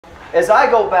As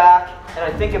I go back and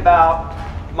I think about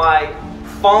my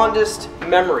fondest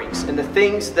memories and the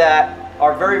things that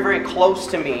are very, very close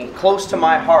to me, close to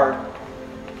my heart,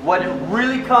 what it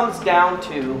really comes down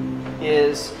to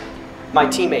is my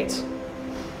teammates.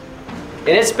 And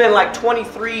it's been like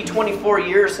 23, 24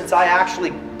 years since I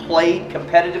actually played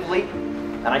competitively,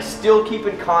 and I still keep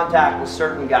in contact with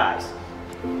certain guys,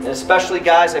 and especially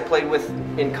guys I played with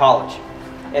in college.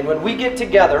 And when we get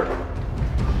together,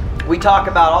 we talk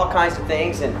about all kinds of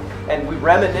things, and we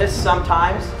reminisce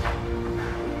sometimes.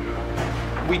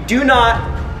 We do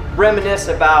not reminisce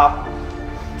about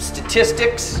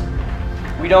statistics.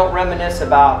 We don't reminisce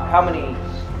about how many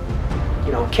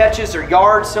catches or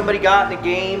yards somebody got in a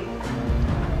game.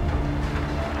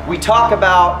 We talk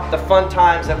about the fun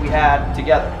times that we had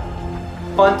together.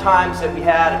 Fun times that we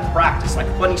had in practice, like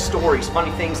funny stories,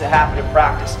 funny things that happened in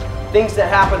practice, things that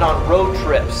happened on road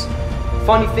trips,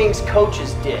 funny things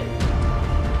coaches did.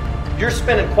 You're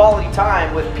spending quality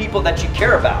time with people that you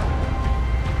care about,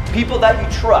 people that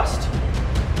you trust.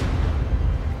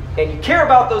 And you care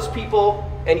about those people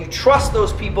and you trust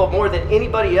those people more than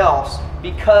anybody else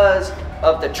because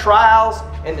of the trials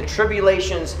and the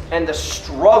tribulations and the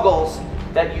struggles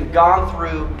that you've gone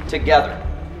through together.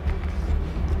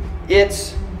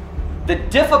 It's the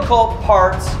difficult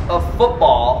parts of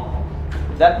football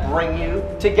that bring you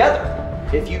together,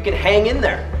 if you can hang in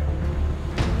there.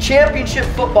 Championship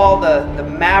football, the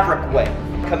Maverick way,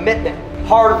 commitment,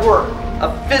 hard work,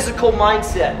 a physical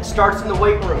mindset. It starts in the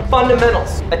weight room.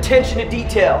 Fundamentals, attention to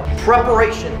detail,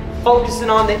 preparation, focusing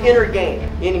on the inner game,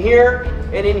 in here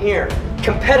and in here.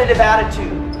 Competitive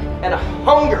attitude and a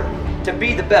hunger to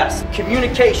be the best.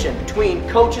 Communication between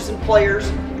coaches and players,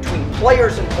 between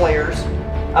players and players,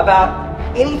 about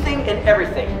anything and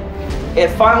everything.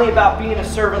 And finally about being a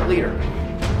servant leader.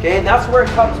 Okay, and that's where it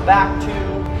comes back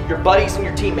to your buddies and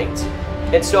your teammates.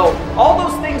 And so all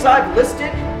those things I've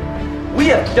listed, we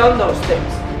have done those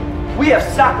things. We have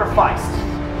sacrificed.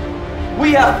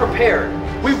 We have prepared.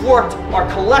 We've worked our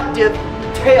collective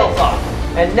tails off.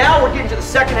 And now we're getting to the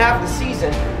second half of the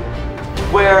season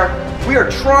where we are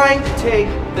trying to take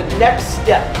the next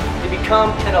step to become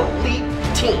an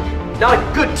elite team. Not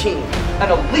a good team,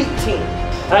 an elite team.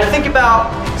 And I think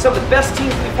about some of the best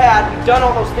teams we've had. We've done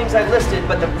all those things I listed,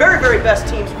 but the very, very best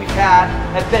teams we've had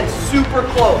have been super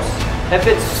close, have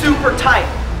been super tight.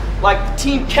 Like the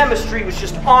team chemistry was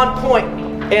just on point.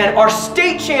 And our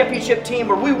state championship team,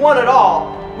 where we won it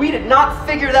all, we did not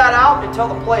figure that out until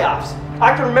the playoffs.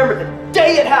 I can remember the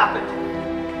day it happened,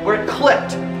 where it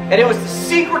clicked. And it was the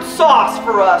secret sauce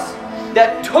for us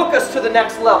that took us to the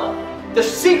next level. The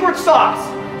secret sauce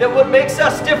that what makes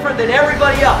us different than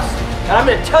everybody else. And I'm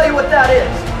going to tell you what that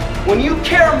is. When you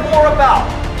care more about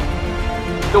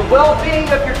the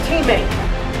well-being of your teammate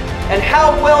and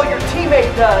how well your teammate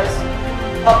does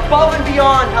above and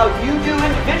beyond how you do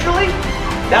individually,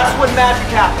 that's when magic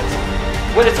happens.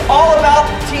 When it's all about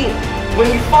the team. When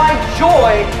you find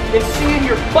joy in seeing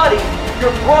your buddy,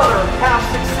 your brother, have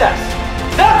success.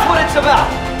 That's what it's about.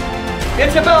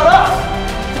 It's about us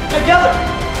together.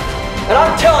 And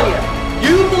I'm telling you,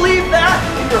 you believe that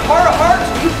in your heart of hearts,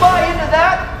 you buy into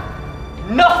that,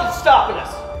 nothing's stopping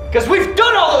us. Because we've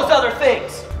done all those other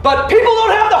things. But people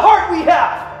don't have the heart we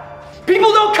have.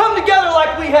 People don't come together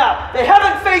like we have. They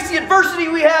haven't faced the adversity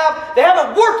we have. They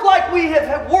haven't worked like we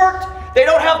have worked. They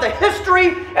don't have the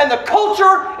history and the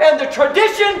culture and the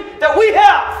tradition that we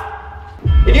have.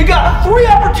 And you got 3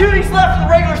 opportunities left in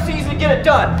the regular season to get it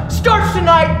done. Starts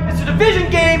tonight. It's a division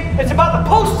game. It's about the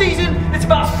postseason. It's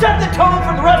about setting the tone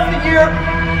for the rest of the year.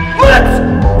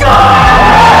 Let's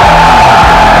go!